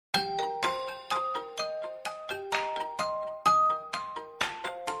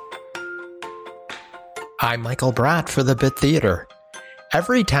I'm Michael Bratt for the Bit Theater.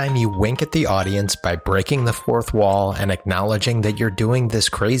 Every time you wink at the audience by breaking the fourth wall and acknowledging that you're doing this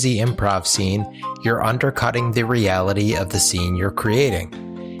crazy improv scene, you're undercutting the reality of the scene you're creating.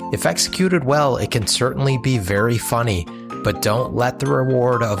 If executed well, it can certainly be very funny, but don't let the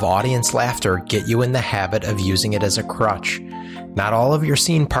reward of audience laughter get you in the habit of using it as a crutch. Not all of your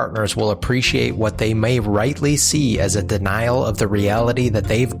scene partners will appreciate what they may rightly see as a denial of the reality that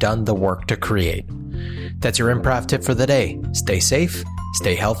they've done the work to create. That's your improv tip for the day. Stay safe,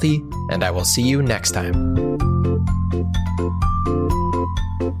 stay healthy, and I will see you next time.